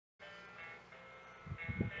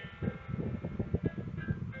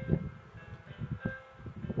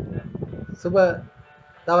සුබ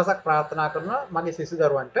දවසක් ප්‍රාර්ථනා කරනවා මගේ සිසු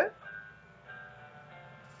දරුවන්ට.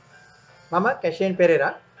 මම කැෂියන්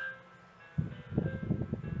පෙරේරා.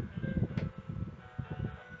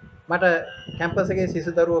 මට කැම්පස් එකේ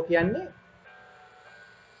සිසු දරුවෝ කියන්නේ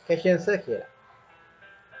කැෂියන් සර් කියලා.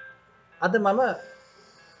 අද මම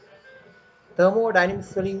thermodynamics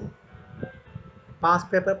වලින් past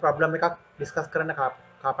paper problem එකක් ඩිස්කස් කරන්න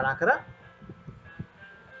කල්පනා කරා.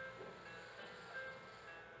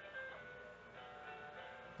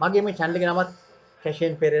 මගේ මේ channel එකේ නමත්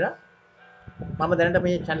කැෂියන් පෙරේරා. මම දැනට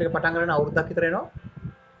මේ channel එක පටන් ගන්න අවුරුද්දක් විතර වෙනවා.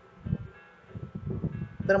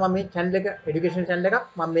 ඒතර මම මේ channel එක education channel එකක්.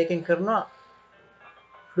 මම මේකෙන් කරනවා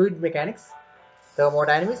fluid mechanics,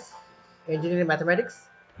 thermodynamics, engineering mathematics,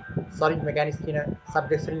 solid mechanics කියන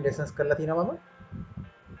subjects වලින් lessons කරලා තියෙනවා මම.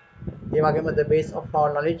 ඒ වගේම the base of our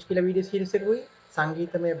knowledge කියලා video series එකකුයි,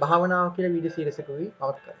 සංගීතමය භාවනාව කියලා video series එකකුයි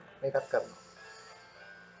මමත් කරනවා. මේකත් කරනවා.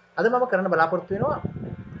 අද මම කරන්න බලාපොරොත්තු වෙනවා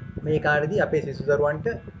මේ කාලේදී අපේ සිසු දරුවන්ට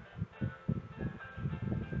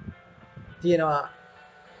තියෙනවා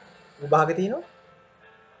විභාග තියෙනවා.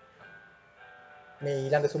 මේ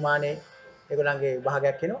ඊළඟ සුමානේ ඒගොල්ලන්ගේ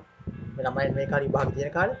විභාගයක් එනවා. මේ ළමයි මේ කාලේ විභාග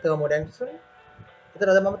තියෙන කාලේ thermodynamics වලින්. ඒතර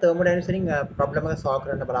අද මම thermodynamics වලින් problem එක solve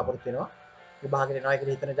කරන්න බලාපොරොත්තු වෙනවා. විභාගෙට එනවා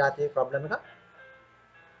කියලා හිතන જાතියේ problem එකක්.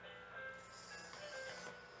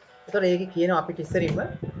 ඒතර ඒකේ කියනවා අපිට ඉස්සරින්ම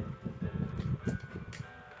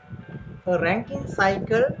a Rankine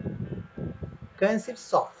cycle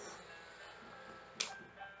consists of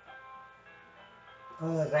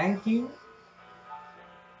a Rankine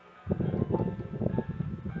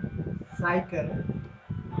cycle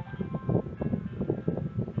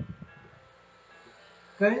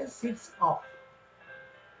consists of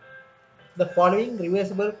the following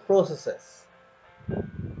reversible processes.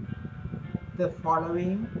 The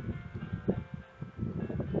following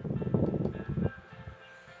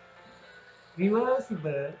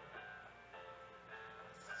reversible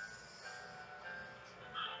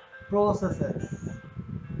processes.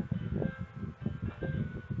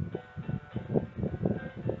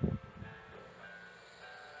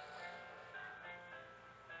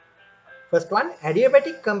 First one,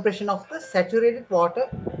 adiabatic compression of the saturated water.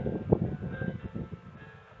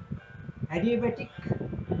 Adiabatic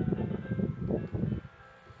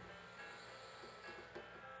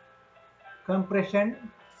compression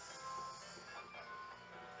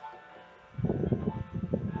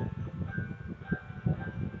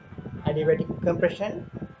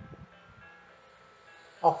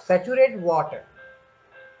of saturated water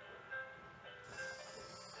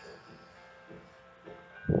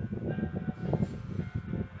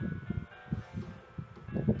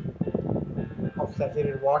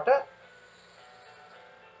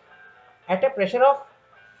at a pressure of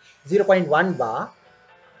 0.1 bar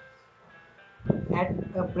at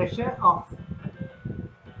a pressure of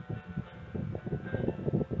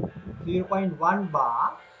 0.1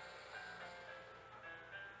 bar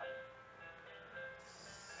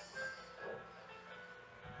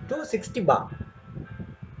to 60 bar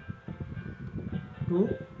to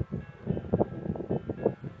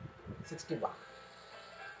 60 bar.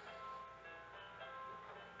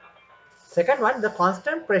 Second one, the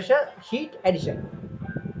constant pressure heat addition.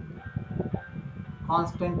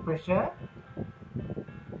 Constant pressure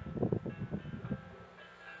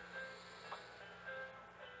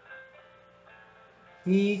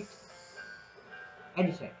heat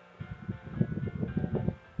addition.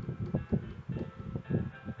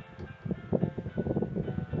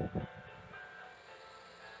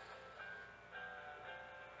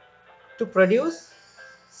 To produce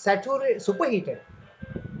superheated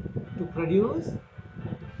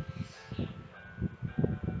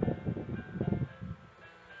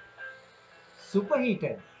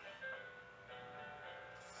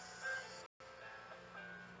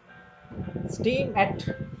steam at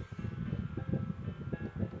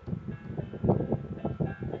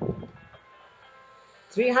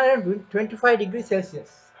 325 degrees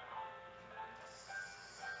Celsius.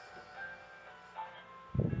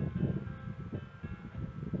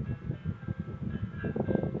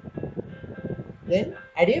 Then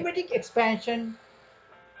adiabatic expansion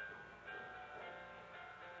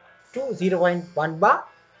to 0.1 bar.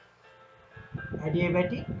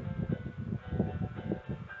 Adiabatic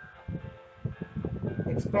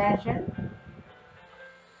expansion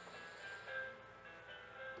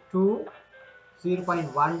to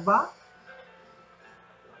 0.1 bar.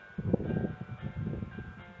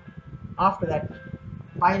 After that,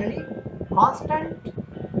 finally, constant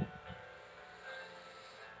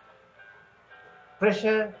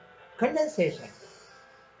pressure condensation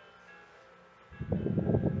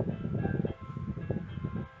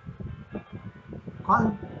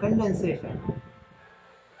condensation.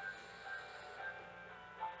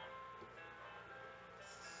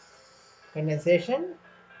 Condensation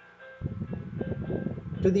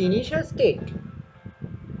to the initial state.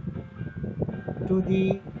 To the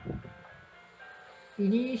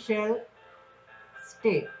initial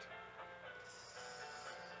state.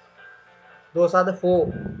 Those are the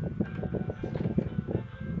 4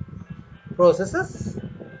 processes.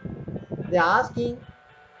 They're asking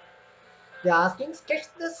sketch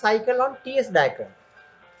the cycle on TS diagram.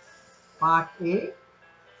 Part A,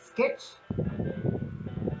 sketch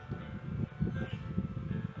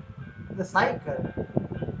the cycle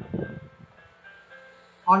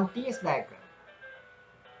on TS diagram.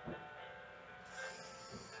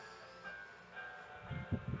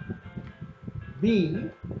 B,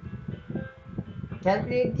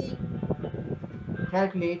 calculate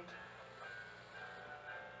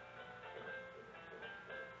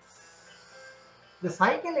the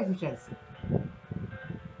cycle efficiency.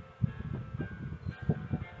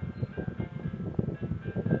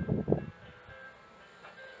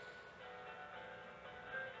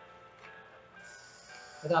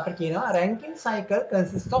 Rankine cycle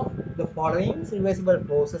consists of the following reversible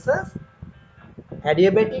processes: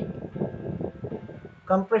 adiabatic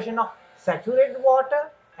compression of saturated water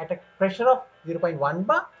at a pressure of 0.1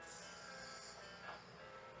 bar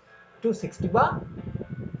to 60 bar.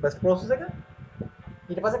 First process එක.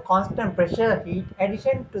 ඊට පස්සේ constant pressure heat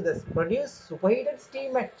addition to the produced superheated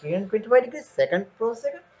steam at 325 degrees. Second process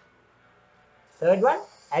එක. Third one,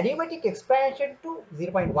 adiabatic expansion to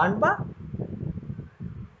 0.1 bar.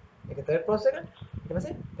 Third process.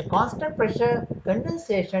 The constant pressure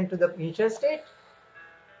condensation to the initial state.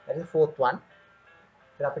 That is the fourth one.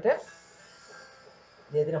 Then අපිට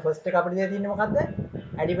first එක අපිට දෙන්නේ මොකද්ද?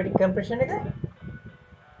 Adiabatic compression එක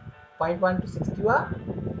 0.1 to 60 bar.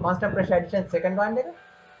 Constant pressure addition second one එක.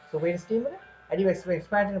 Superheated steam එක. Adiabatic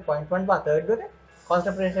expansion 0.1 bar third එක.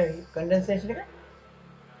 Constant pressure condensation එක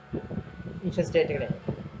initial state එකට එන්නේ.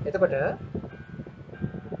 එතකොට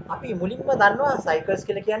අපි මුලින්ම දන්නවා cycles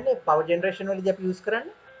කියලා කියන්නේ power generation වලදී අපි use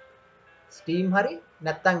කරන්නේ steam හරි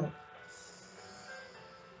නැත්නම්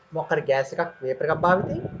මොකක් හරි gas එකක් vapor එකක්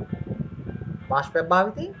භාවිතයි වාෂ්පයක්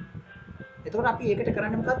භාවිතයි. එතකොට අපි ඒකට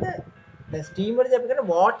කරන්නේ මොකද්ද? දැන් steam වලදී අපි කරන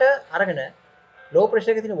water අරගෙන low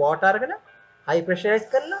pressure එකේ තියෙන water අරගෙන high pressurize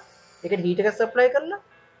කරලා ඒකට heat එක supply කරලා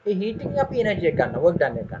ඒ heating එකේ අපි energy එක ගන්නවා work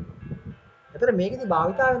done එක ගන්නවා. එතකොට මේකෙදි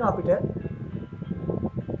භාවිතා වෙනවා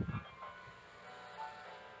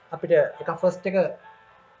අපිට එක ෆස්ට් එක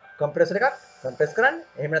compressor එකක් compress කරන්න.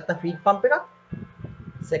 එහෙම නැත්නම් feed pump එකක්.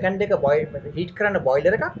 second එක heat කරන්න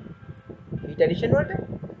boiler එකක් heat addition වලට.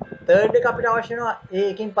 third එක අපිට අවශ්‍ය වෙනවා ඒ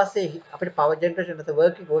එකකින් පස්සේ අපිට power generation නැත්නම්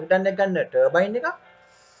work done එක ගන්න turbine එකක්.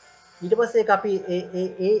 ඊට පස්සේ ඒක අපි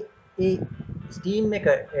ඒ steam එක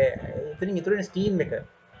එතනින් ඉතුරු වෙන steam එක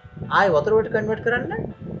ආයෙ වතුර වලට convert කරන්න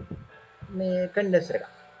මේ condenser එකක්.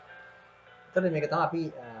 එතකොට මේක තමයි අපි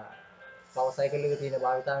power cycle එකේ තියෙන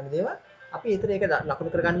භාවිතා වෙන දේවල්. අපි ඊතර ඒක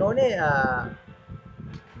ලකුණු කරගන්න ඕනේ.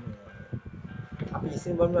 අපි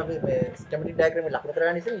ඉතින් බලමු අපි මේ schematic diagram එක ලකුණු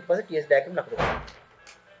කරගන්න ඉතින් ඊට පස්සේ TS diagram ලකුණු කරගන්න.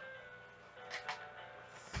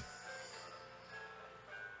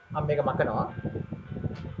 අපි මේක මකනවා.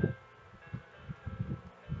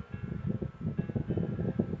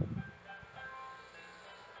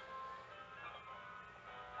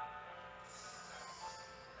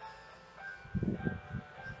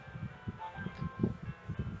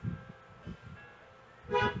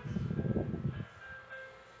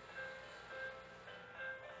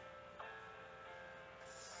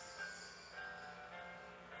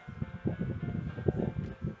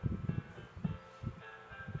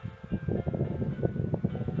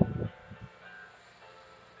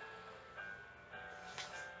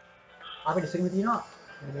 අපිට ඉස්සරහම තියෙනවා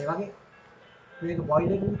මේ වගේ මේක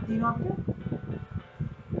බොයිලර් එකක් තියෙනවා අපිට.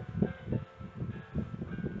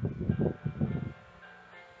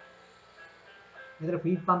 මෙතන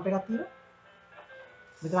feed pump එකක් තියෙනවා.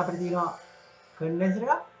 මෙතන අපිට තියෙනවා condenser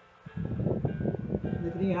එකක්.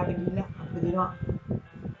 මෙතන එහාට ගිහිල්ලා අපිට තියෙනවා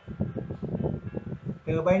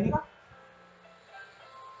turbine එකක්.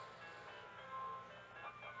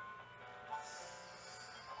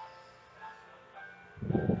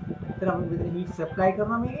 මෙතන අපි මෙතන heat supply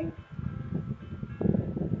කරනවා මේකෙන්.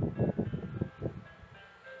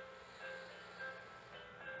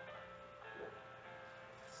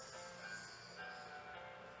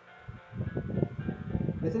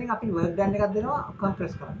 මෙතනින් අපි work done එකක් දෙනවා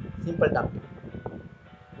compress කරන්න. simple duct.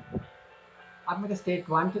 අපි මේක state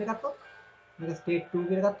 1 කියලා ගත්තොත්, මේක state 2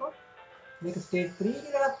 කියලා ගත්තොත්, මේක state 3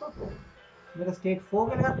 කියලා ගත්තොත්, මේක state 4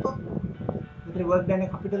 කියලා ගත්තොත්, මෙතන work done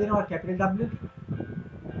එක අපිට දෙනවා capital W.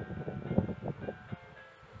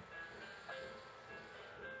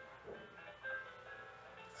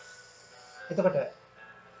 එතකොට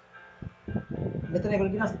මෙතන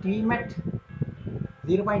ඒගොල්ලෝ කියනවා steam at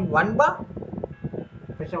 0.1 bar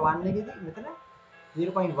pressure 1 එකේදී මෙතන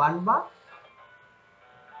 0.1 bar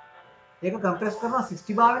ඒක compress කරනවා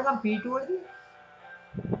 60 bar වෙනකම් P2 වලදී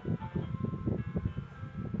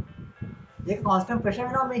ඒක constant pressure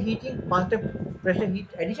වෙනවා මේ heating constant pressure heat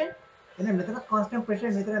addition එහෙනම් මෙතන constant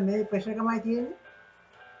pressure මෙතන මේ pressure එකමයි තියෙන්නේ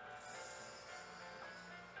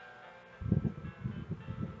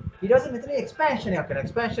ඊට පස්සේ මෙතන expansion එකක් කරනවා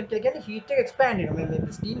expansion කියලා කියන්නේ heat එක expand වෙනවා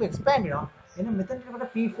මේ steam expand වෙනවා එහෙනම් මෙතනට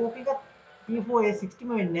කොට P4 එක P4 ඒ 60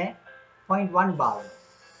 ම වෙන්නේ 0.1 bar වෙනවා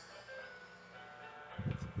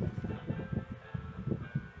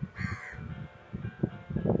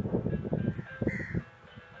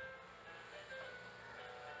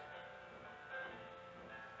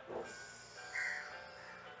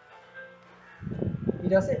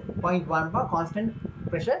ඊට පස්සේ 0.1 bar constant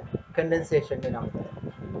pressure condensation වෙනවා මෙතන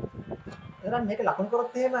එහෙනම් මේක ලකුණු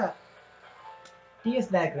කරොත් එහෙම TS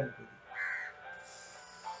diagram එකේ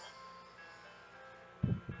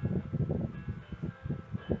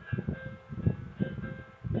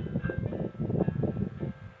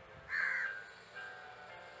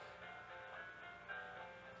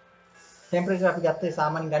temperature අපි ගත්තේ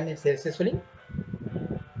සාමාන්‍යයෙන් ගන්නේ celsius වලින්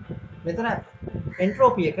මෙතන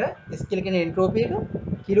entropy එක S කියලා කියන entropy එක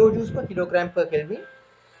kilojoule per kilogram per kelvin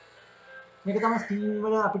මේක තමයි steam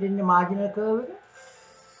වල අපිට ඉන්නේ marginal curve එක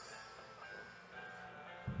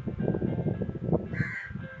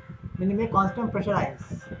මෙන්න මේ constant pressure lines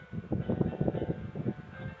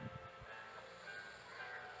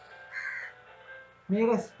මේක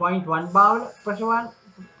 0.1 bar වල pressure 1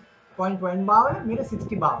 0.1 bar වල මේක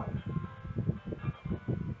 60 bar වල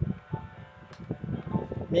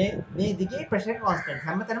මේ දිගේ pressure constant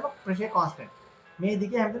හැමතැනම pressure constant මේ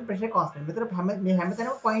දිගේ හැමතැනම pressure constant මෙතන මේ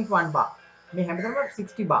හැමතැනම 0.1 bar මේ හැමතැනම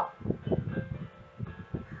 60 bar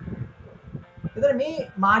එතන මේ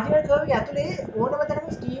marginal curve එක ඇතුලේ ඕනම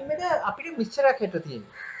තැනක steam එක අපිට මිශ්‍රයක් හැට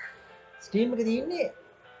තියෙනවා steam එක තියෙන්නේ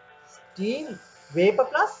steam vapor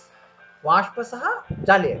plus වාෂ්ප සහ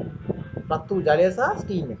ජලය රත් වූ ජලය සහ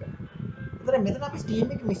steam එක එතන මෙතන අපි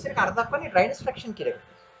steam එක මිශ්‍රයක අර දක්වන්නේ dryness fraction කියලා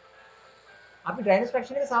එකක් අපි dryness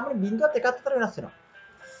fraction එක සාමාන්‍ය බිඳුවත් එකත් අතර වෙනස් වෙනවා.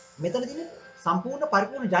 මෙතන තියෙන සම්පූර්ණ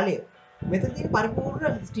පරිපූර්ණ ජලය. මෙතන තියෙන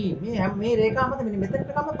පරිපූර්ණ steam. මේ රේඛාව මත මෙතන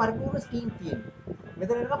එකම පරිපූර්ණ steam තියෙනවා.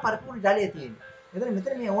 මෙතන එකම පරිපූර්ණ ජලය තියෙනවා.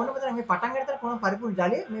 මෙතන මේ ඕනම තැන මේ පටන් ගන්න තැන කොහොම පරිපූර්ණ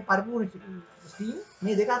ජලය මේ පරිපූර්ණ steam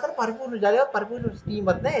මේ දෙක අතර පරිපූර්ණ ජලයවත් පරිපූර්ණ steam වත්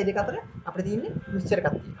නැහැ. මේ දෙක අතර අපිට තියෙන්නේ මික්ස්චර් එකක්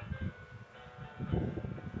තියෙනවා.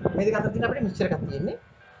 මේ දෙක අතර තියෙන අපිට මික්ස්චර් එකක් තියෙන්නේ.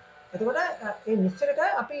 එතකොට මේ මික්ස්චර් එක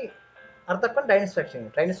අපි අර දක්වන dryness fraction.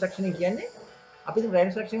 dryness fraction කියන්නේ අපි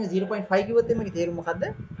dryness fraction 0.5 කිව්වොත් මේකේ තේරුම මොකද්ද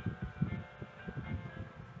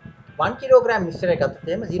 1 කිලෝග්‍රෑම් මිශ්‍රණයක් ගත්තොත්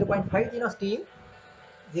එහෙම 0.5 තියෙනවා steam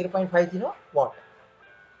 0.5 තියෙනවා water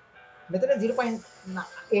මෙතන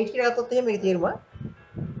 0.8 කියලා ගත්තොත් එහෙම මේකේ තේරුම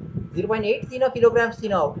 0.8 තියෙනවා කිලෝග්‍රෑම්ස්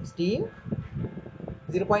තියෙනවා steam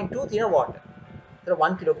 0.2 තියෙනවා water ඒතර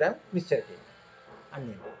 1 කිලෝග්‍රෑම් මිශ්‍රණය තියෙනවා අන්න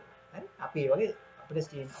ඒක හරි අපි මේ වගේ අපිට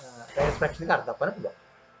steam dryness fraction එක අර දක්වන්න පුළුවන්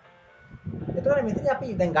එතකොට මෙතන අපි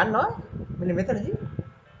දැන් ගන්නවා මෙන්න මෙතනදී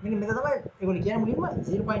මෙන්න මෙතන තමයි ඒගොල්ලෝ කියන්නේ මුලින්ම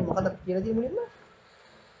 0. මොකක්ද කියලා තියෙන මුලින්ම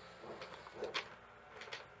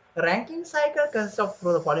Rankine cycle consists of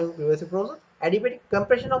the following reversible process adiabatic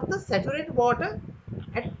compression of the saturated water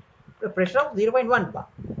at the pressure of 0.1 bar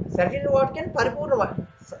saturated water කියන්නේ පරිපූර්ණ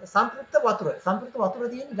සම්ප්‍රයුක්ත වතුර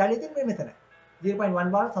තියෙන ජලය තියෙන මෙතන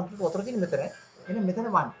 0.1 bar සම්ප්‍රයුක්ත වතුර තියෙන මෙතන එන්න මෙතන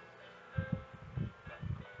 1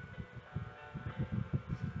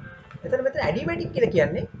 මෙතන adiabatic කියලා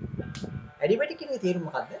කියන්නේ adiabatic කියන තේරුම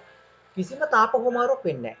මොකද්ද? කිසිම තාප හුවමාරුවක්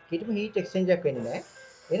වෙන්නේ නැහැ. කිසිම heat exchange එකක් වෙන්නේ නැහැ.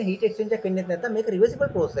 එන heat exchange එකක් වෙන්නේ නැත්නම් මේක reversible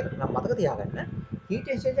process එකක්. නම් මතක තියාගන්න. heat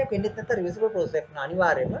exchange එකක් වෙන්නේ නැත්නම් reversible process එකක් න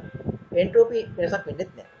අනිවාර්යයෙන්ම entropy වෙනසක් වෙන්නේ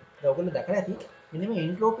නැහැ. ඒක ඔයගොල්ලෝ දැකලා ඇති. මෙන්න මේ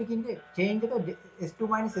entropy කියන change එක S2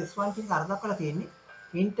 S1 කියන අර දක්වලා තියෙන්නේ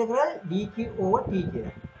integral dq over t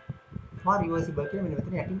කියලා. for reversible කියලා මෙන්න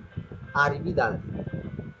මෙතන යටින් REB දාලා තියෙනවා.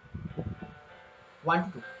 1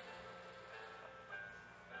 to 2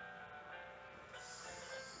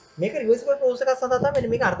 මේක reversible process එකක් සඳහා තමයි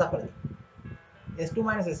මේක අර්ථ කරලා තියෙන්නේ. S2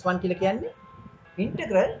 S1 කියලා කියන්නේ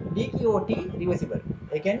integral dqot reversible.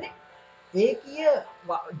 ඒ කියන්නේ ඒකීය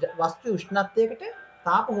වස්තු උෂ්ණත්වයකට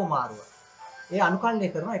තාප හුවමාරුව. ඒ අනුකලනය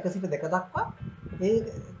කරනවා 1 සිට 2 දක්වා ඒ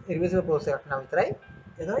reversible process එකක් නම් විතරයි.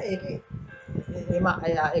 එතකොට ඒකේ එම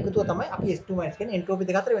එකතුව තමයි අපි S2 කියන්නේ entropy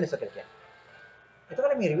දෙක අතර වෙනස කියලා කියන්නේ.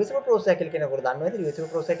 එතකොට මේ reversible process එක කියලා කියනකොට දන්නවා ඇති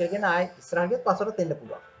reversible process එක කියන්නේ ආයි ඉස්සරහට ගියොත් පස්සට එන්න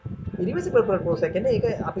පුළුවන්. irreversible process කියන්නේ ඒක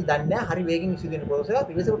අපි දන්නේ නැහැ හරි වේගෙන් සිදුවෙන process එකක්.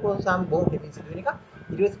 reversible process සාම බොහොම කෙටියෙන් සිදුවෙන එකක්.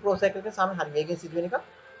 irreversible process එකක සාම හරි වේගෙන් සිදුවෙන එකක්.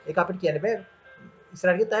 ඒක අපිට කියන්න බෑ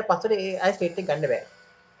ඉස්සරහට ගියත් ආයෙ පස්සට ඒ ආයෙ ස්ටේට් එක ගන්න බෑ.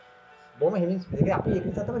 බොහොම හිමින් ස්පීඩ් එක අපි ඒක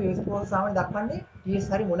නිසා තමයි රිවර්ස් ප්‍රොසෙස් සාමාන්‍ය දක්වන්නේ TS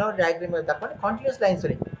හරි මොනවා ඩයග්‍රෑම් වල දක්වන්නේ කන්ටිනියස් ලයින්ස්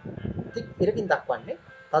වලින්. තික් ඉරකින් දක්වන්නේ.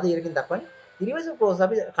 තද ඉරකින් දක්වන්නේ. රිවර්ස් ප්‍රොසෙස්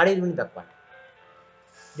අපි කඩේ ඉරකින් දක්වන්නේ.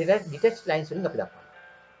 ඩිටැච් ලයින්ස් වලින් අපි දක්වන්නේ.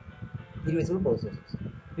 Reverse process.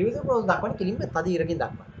 රිවර්ස් ප්‍රොසෙස් දක්වන්නේ කිලින්ම තද ඉරකින්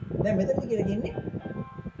දක්වන්නේ. දැන් මෙතනදී කියලා කියන්නේ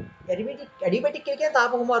ඇඩිබැටික් කියන්නේ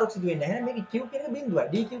තාප කුමාරක් සිදු වෙන්නේ නැහැ. මේක Q කියන එක බිඳුවයි.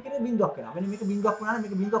 D Q කියන එක බිඳුවක් වෙනවා. මෙන්න මේක බිඳුවක් වුණා නම්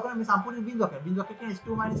මේක බිඳුවක් වුණා නම් මේ සම්පූර්ණ බිඳුවක් වෙනවා. බිඳුවක් කියන්නේ S2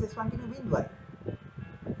 - S1 කියන බිඳුවයි.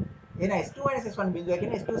 එහෙනම් S2 - S1 බිඳුව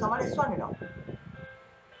කියන්නේ S2 = S1 වෙනවා.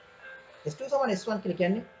 S2 = S1 කියලා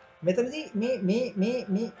කියන්නේ මෙතනදී මේ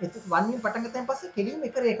 1 වලින් පටන් ගත්තන් පස්සේ කෙලින්ම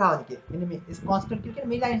එක රේඛාවද කියලා. මෙන්න මේ S constant කියලා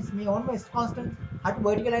කියන්නේ මේ lines මේ ඕනම S constant අට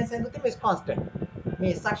vertical lines එකෙන් දුත්තේ S constant.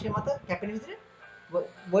 මේ S අක්ෂය මත කැපෙන විදිහට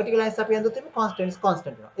vertical lines අපි යන් දුත්තේ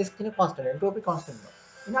constant වෙනවා. S කියන constant entropy constant වෙනවා.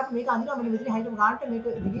 එහෙනම් අපි මේක අඳිනවා මෙන්න මෙතන height ගන්නට මේක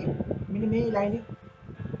දිගේ මෙන්න මේ line එක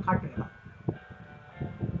කට් වෙනවා.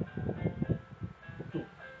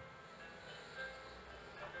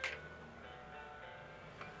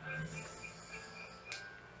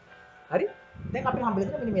 හරි දැන් අපිට හම්බෙලා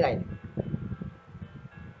තියෙන මෙන්න මේ line එක.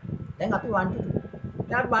 දැන් අපි 1 to 2.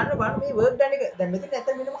 දැන් අපි බලන්න මේ work done එක දැන් මෙතන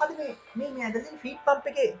ඇත්තට මෙන්න මොකද මේ ඇඳලා තියෙන feed pump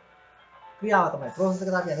එකේ ක්‍රියාව තමයි process එක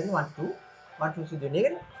තමයි ඇඳලා 1 to 2 සිදු වෙන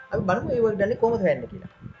එකනේ. අපි බලමු මේ work done එක කොහොමද වෙන්නේ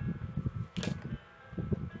කියලා.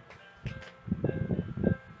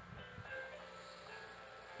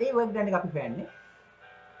 මේ work done එක අපි හොයන්නේ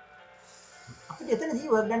අපිට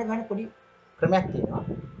එතනදී work done එක ගන්න පොඩි ක්‍රමයක් තියෙනවා.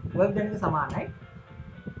 work done එක සමානයි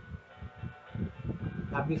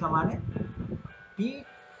W සමානයි P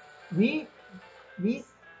V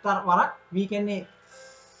වරක් V කියන්නේ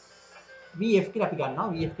VF කියලා අපි ගන්නවා.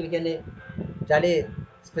 VF කියලා කියන්නේ ජලයේ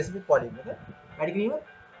ස්පෙસિෆික් වොලියුම් එක. වැඩි කිරීම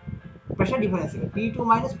ප්‍රෙෂර් ඩිෆරන්ස් එක P2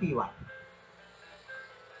 - P1.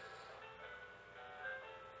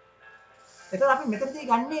 එතකොට අපි මෙතනදී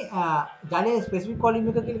ගන්නේ ජලයේ ස්පෙસિෆික් වොලියුම්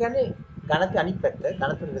එක කියලා ගන්නේ ඝනත්වයේ අනිත් පැත්ත.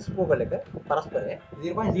 ඝනත්වයේ රෙසිප්‍රොකල් එක පරස්පරය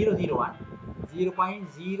 0.001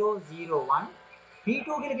 0.001 P2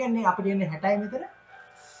 කියලා කියන්නේ අපිට එන්නේ 60යි මෙතන.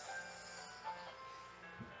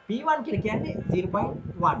 P1 කියලා කියන්නේ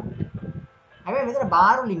 0.1. හැබැයි මෙතන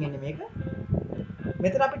බාර් වලින් එන්නේ මේක.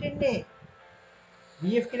 මෙතන අපිට එන්නේ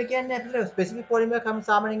VF කියලා කියන්නේ අපිට ස්පෙસિෆික් වොලියුම් එකක් අපි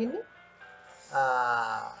සාමාන්‍යයෙන් ඉන්නේ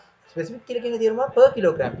ස්පෙસિෆික් කියලා කියන තේරුම per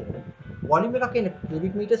kilogram කියන එක. වොලියුම් එකක් එන්නේ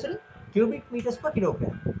cubic meters වලින් cubic meters per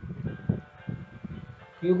kilogram.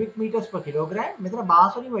 cubic meters per kilogram මෙතන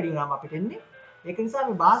බාස් වලින් වැඩි වුණාම අපිට එන්නේ ඒක නිසා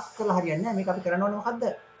මේ බාස් කරලා හරියන්නේ නැහැ. මේක අපි කරන්න ඕනේ මොකද්ද?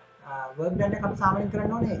 work done එක අපි සාමාන්‍යයෙන්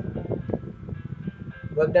කරන්න ඕනේ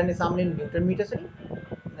work done එක සාමාන්‍යයෙන් newton meters වලින්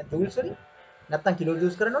නැත්නම් joules වලින් නැත්නම් kilo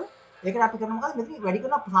joules කරන්න ඕනේ. ඒකට අපි කරන මොකද්ද? මෙතන වැඩි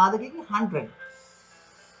කරන සාධකයකින් 100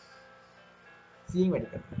 100 වැඩි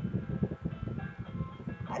කරනවා.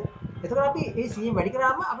 හරි. එතකොට අපි මේ 100 වැඩි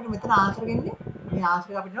කරාම අපිට මෙතන ආන්සර් එක එන්නේ මේ ආන්සර්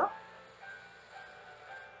එක අපිට නෝ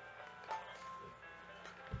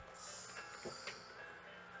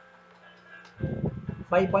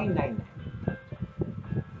 5.99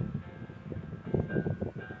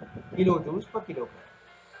 kilojoules per kilogram.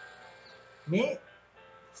 මේ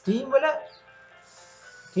ස්ටීම් වල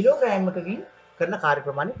කිලෝග්‍රෑම් එකකින් කරන කාර්ය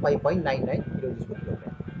ප්‍රමාණය 5.99 kilojoules per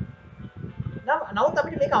kilogram. නමුත්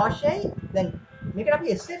අපිට මේක අවශ්‍යයි දැන් මේකට අපි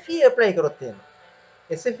SFE apply කරොත් එහෙම.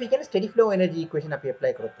 SFE කියන්නේ steady flow energy equation අපි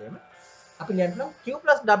apply කරොත් එහෙම අපි ලියන්න Q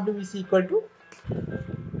plus W is equal to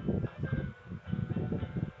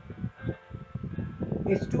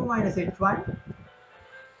H2 minus H1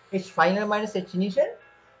 H final minus H initial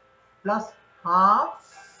plus half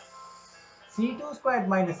C2 squared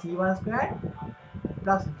minus C1 squared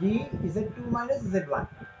plus G Z2 minus Z1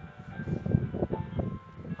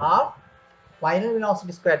 half final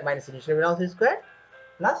velocity squared minus initial velocity squared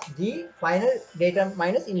plus G final datum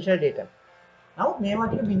minus initial datum. නමුත් මේවා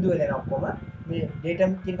ටික බිඳුව වෙලා යනවා ඔක්කොම. මේ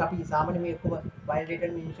datum කියන අපි සාමාන්‍ය මේ ඔක්කොම final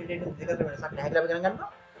datum initial datum දෙක අතර වෙනසක් නැහැ කියලා අපි ගණන් ගන්නවා.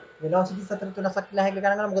 velocities අතර වෙනසක් නැහැ කියලා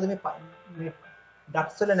ගණන් ගන්නවා. මොකද මේ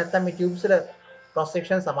ducts වල නැත්නම් මේ tubes වල cross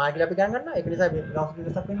section සමාන කියලා අපි ගණන් ගන්නවා. ඒක නිසා මේ velocity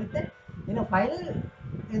වෙනසක් වෙන්නේ නැහැ. එහෙනම් final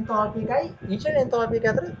enthalpy එකයි initial enthalpy එක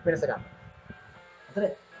අතර වෙනස ගන්න. අතර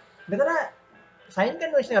මෙතන sign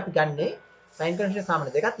convention අපි ගන්නේ sign convention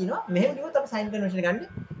සාමාන්‍ය දෙකක් තියෙනවා. මෙහෙම ලියුවොත් අපි sign convention ගන්නේ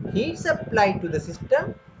heat supplied to the system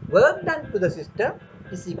work done to the system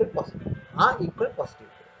is equal positive. Equal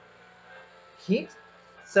positive. Heat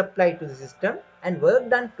supplied to the system and work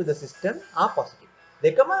done to the system are positive.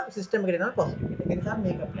 දෙකම system එකට එනවා positive. ඒක නිසා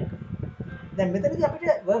මේක apply කරනවා. දැන් මෙතනදී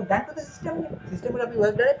අපිට work done to the system නේ. system වල අපි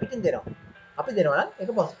work done පිටින් දෙනවා. අපි දෙනවා නම්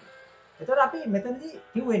ඒක positive. එතකොට අපි මෙතනදී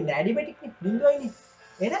Q වෙන්නේ adiabatic නේ. බිඳුවයිනේ.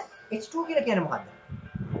 එහෙනම් H2 කියලා කියන්නේ මොකද්ද?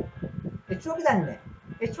 H2 අපි දන්නේ නැහැ.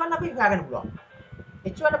 H1 අපි හොයාගන්න පුළුවන්.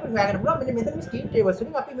 H1 අපි හොයාගන්න පුළුවන් මෙන්න මෙතන steam tables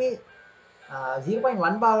වලින් අපි මේ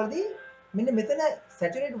 0.1 bar වලදී මෙන්න මෙතන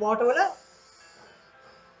saturated water වල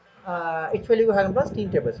H value හොයාගන්න පුළුවන් steam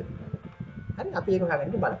tables වලින්. හරි අපි ඒක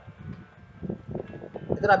හොයාගන්න බලමු.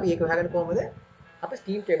 එතන අපි ඒක හොයාගන්න කොහොමද? අපි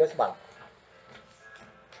steam tables බලමු.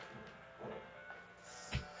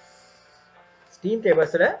 steam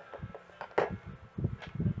tables වල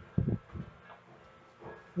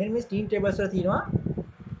මෙන්න මේ steam tables වල තියෙනවා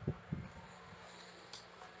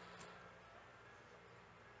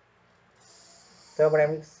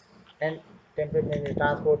thermodynamics and temperature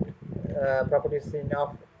transport properties in of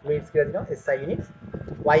fluids කියලා තියෙනවා SI units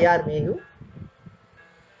YR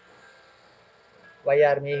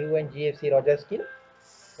Mayhew and GFC Rogers කියලා.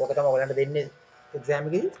 ඕක තමයි ඔයගලන්ට දෙන්නේ එක්සෑම්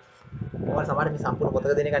එකේදී. ඔයාලා සමහර මේ සම්පූර්ණ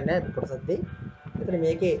පොතක දෙන එකක් නැහැ කොටසක් දෙයි. එතන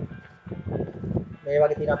මේකේ මේ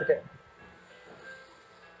වගේ තියෙන අපිට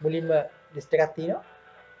මුලින්ම ලිස්ට් එකක් තියෙනවා.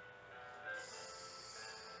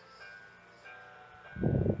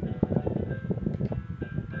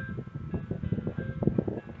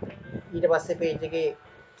 ඊට පස්සේ page එකේ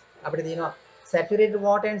අපිට තියෙනවා saturated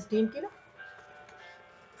water and steam කියලා.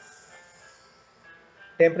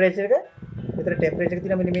 temperature එක මෙතන temperature එක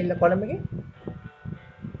තියෙනවා මෙන්න මේ column එකේ.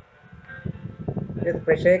 ඊට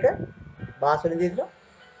pressure එක bars වලින් දෙනවා.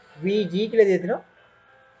 Vg කියලා දෙනවා.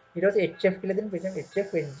 ඊට පස්සේ HF කියලා දෙනවා. HF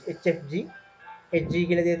HFG HG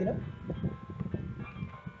කියලා දෙනවා.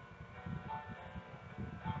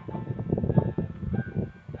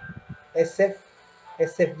 SF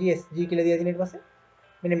SFG SG කියලා දෙනවා ඊට පස්සේ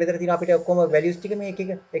මෙන්න මෙතන තියෙනවා අපිට ඔක්කොම values ටික මේ එක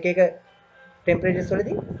එක temperatures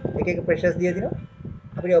වලදී එක එක pressures දිය දිනවා.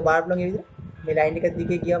 අපිට ඔය බාර් බලන් මේ විදිහට මේ ලයින් එක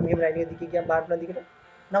දිගේ ගියාම මෙහෙම ලයින් එක දිගේ ගියාම බාර් බලන් දිගට.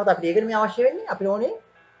 නමුත් අපිට ඒකට මේ අවශ්‍ය වෙන්නේ අපිට ඕනේ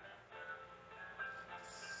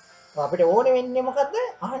මොකද්ද?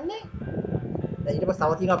 අහන්නේ. දැන් ඊට පස්සේ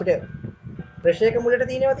තව තියෙනවා අපිට pressure එක මුලට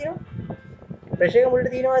තියෙනවා. pressure එක මුලට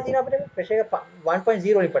තියෙනවා අපිට pressure එක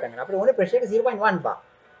 1.0 වලින් පටන් ගන්න. අපිට ඕනේ pressure එක 0.1 bar.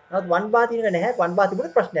 නමුත් 1 bar තියෙන එක නැහැ. 1 bar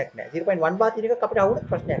තිබුණොත් ප්‍රශ්නයක් නැහැ. 0.1 bar තියෙන එකක් අපිට අහුනොත්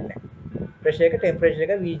ප්‍රශ්නයක් නැහැ. pressure එක temperature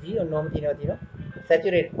එක Vg ඔන්නෝම තියෙනවා.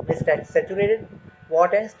 saturated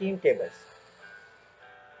water and steam tables.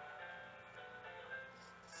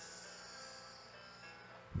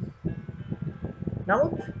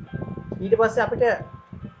 නමුත් ඊට පස්සේ අපිට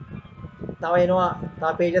තව එනවා තව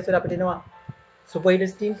pages වල අපිට එනවා superheated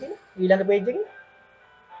steam කියලා ඊළඟ page එකේ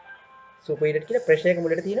superheated කියලා pressure එක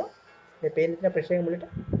මුලට තියෙනවා මේ පේන තියෙන pressure එක මුලට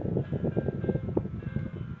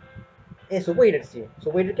ඒ superheated steam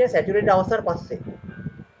කියන්නේ saturated අවස්ථාවට පස්සේ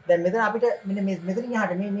දැන් මෙතන අපිට මෙන්න මෙතනින්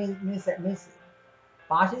එහාට මේ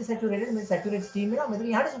partially saturated මේ saturated steam එක මෙතනින්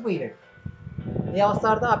එහාට superheated මේ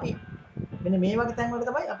අවස්ථාවට අපි මෙන්න මේ වගේ තැන් වල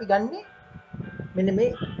තමයි අපි ගන්නේ මෙන්න මේ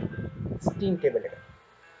steam table එක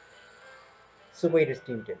superheated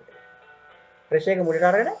steam table එක pressure එක මුලට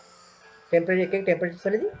අරගෙන temperature එකේ temperature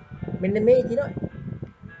වලදී මෙන්න මේ තියෙන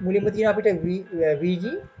මුලින්ම තියෙන අපිට Vg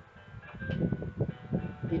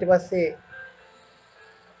ඊට පස්සේ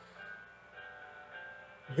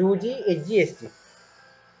UG HG SG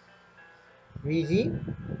Vg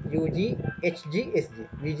UG HG SG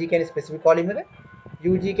Vg කියන්නේ specific column එක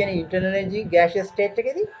UG කියන්නේ internal energy gaseous state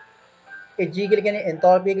එකේදී HG කියලා කියන්නේ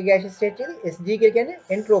enthalpy එක gaseous state එකේදී SG කියලා කියන්නේ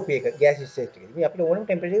entropy එක gaseous state එකේදී මේ අපිට ඕනම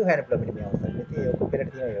temperature එක හොයන්න පුළුවන් මේ අවස්ථාවේ ඉතින් ඒක පෙරට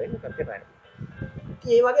තියෙනවා ඒ වගේ අපිට හොයන්න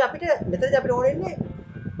පුළුවන් ඒ වගේ අපිට මෙතනදී අපිට ඕන වෙන්නේ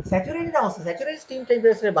saturated අවස්ථාව saturated steam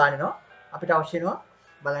temperature එක බලනවා අපිට අවශ්‍ය වෙනවා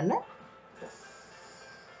බලන්න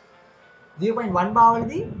 0.1 bar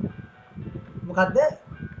වලදී මොකද්ද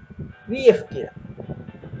VF කියලා.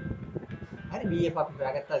 හරි VF අපි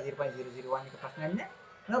හොයාගත්තා 0.001 එක ප්‍රශ්නයක් නෑ.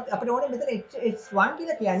 නමුත් අපිට ඕනේ මෙතන H1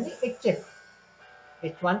 කියලා කියන්නේ HF.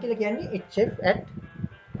 H1 කියලා කියන්නේ HF at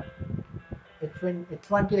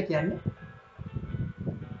H1 කියලා කියන්නේ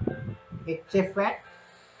HF at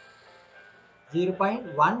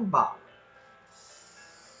 0.1 bar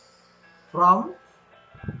from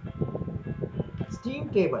steam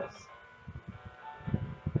tables.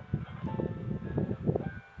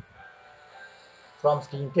 From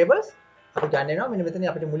steam tables අපි ගන්න වෙනවා මෙන්න මෙතන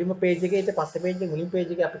අපිට මුලින්ම page එකේ ඊට පස්සේ page එකේ මුලින්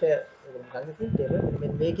page එකේ අපිට ගන්න තියෙන table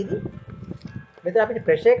මෙන්න මේකෙදි මෙතන අපිට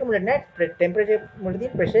pressure එක මුලට නෑ temperature මුලට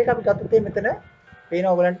තියෙන pressure එක අපි ගත්තොත් මෙතන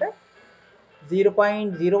පේනවා ඔයගලන්ට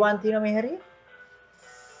 0.01 තියෙනවා මේ හැරියේ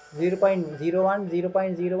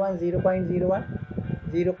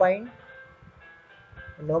 0.01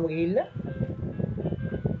 නොම ගිහිල්ලා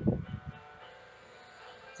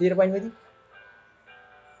 0. වෙදි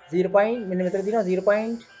 0. මෙන්න මෙතන තියෙනවා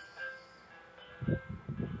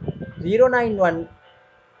 0.091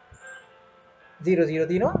 00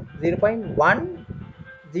 තියෙනවා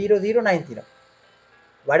 0.1009 තියෙනවා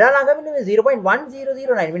වඩා ළඟ මෙන්න මේ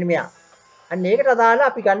 0.1009 මෙන්න මෙයා අන්න ඒකට අදාළ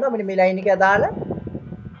අපි ගන්නවා මෙන්න මේ ලයින් එකේ අදාළ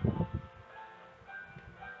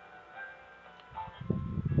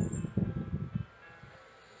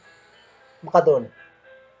මොකද ඕනේ?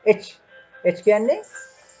 h කියන්නේ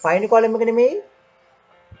පළවෙනි කොලම් එක නෙමෙයි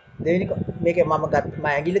දෙවෙනි මේක මම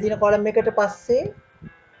ඇඟිල්ල තියෙන කොලම් එකට පස්සේ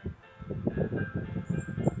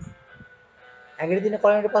ඇඟිලි තියෙන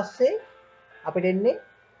කොලම් එකට පස්සේ අපිට එන්නේ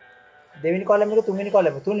දෙවෙනි කොලම් එක තුන්වෙනි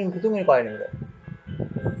කොලම් එක තුන්වෙනි කොලම් එක.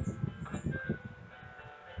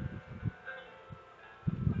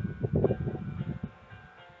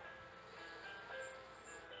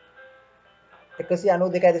 එකසි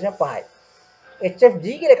 92.5යි. HFG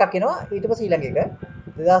කියලා එකක් එනවා ඊට පස්සේ ඊළඟ එක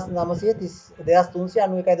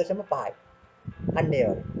 2391.5යි. අන්න ඒ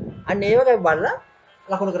වගේ. අන්න ඒ වගේ බලලා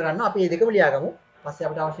ලකුණු කරගන්නවා. අපි මේ දෙකම ලියාගමු. පස්සේ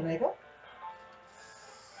අපිට අවශ්‍ය වෙන එක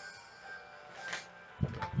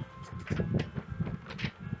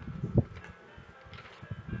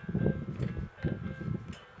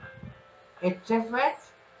HF at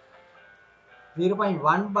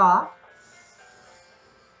 0.1 bar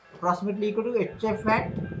approximately equal to HF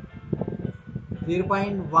at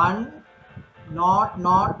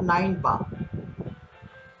 0.1009 bar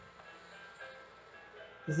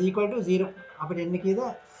is equal to 0 අපිට එන්නේ කීයද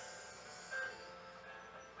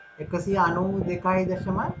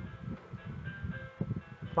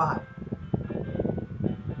 192.5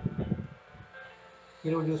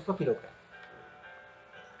 කිලෝ ජූස් per කිලෝග්‍රෑම්.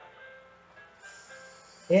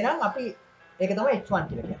 එහෙනම් අපි ඒක තමයි H1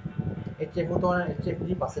 කියලා කියන්නේ. HF උතෝන HFG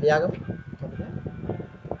පස්සේ ලියාගමු.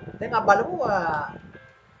 දැන් අපි බලමු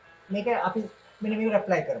මේක අපි මෙන්න මේකට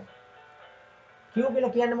ඇප්ලයි කරමු. Q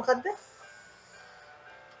කියලා කියන්නේ මොකද්ද?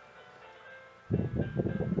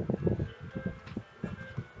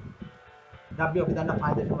 W අපි දන්න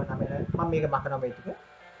 5.9 මම මේක මකනවා මේ ටික.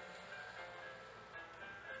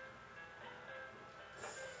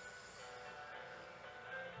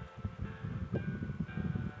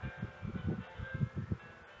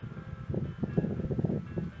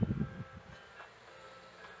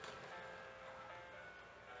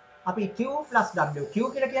 අපි Q plus W. Q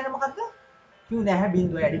කියලා කියන්නේ මොකද්ද? Q නැහැ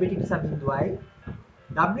බිඳුවයි ඇඩිබැටික් නිසා බිඳුවයි.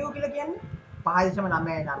 W කියලා කියන්නේ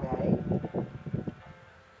 5.99යි.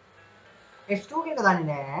 H2 කියන එක දන්නේ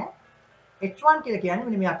නැහැ. H1 කියලා කියන්නේ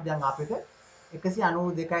මෙන්න මේ අපි දැන් ආපු එක 192.5.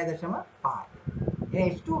 එහෙනම්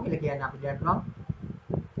H2 කියලා කියන්නේ අපි දැක්කම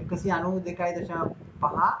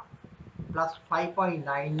 192.5 plus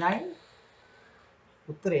 5.99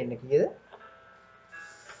 උත්තරේ එන්නේ කීයද?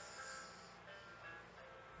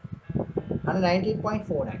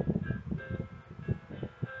 19.49.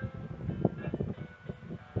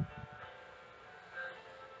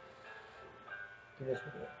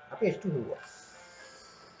 අපි H2 හෙව්වා.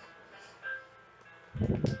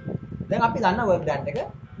 දැන් අපි දන්න වර්ක් ඩන් එක.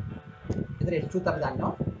 එතන H2ත් අපි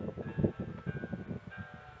දන්නවා.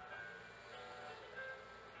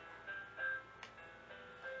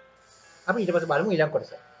 අපි ඊට පස්සේ බලමු ඊළඟ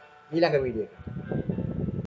කොටස. ඊළඟ වීඩියෝ එකේ.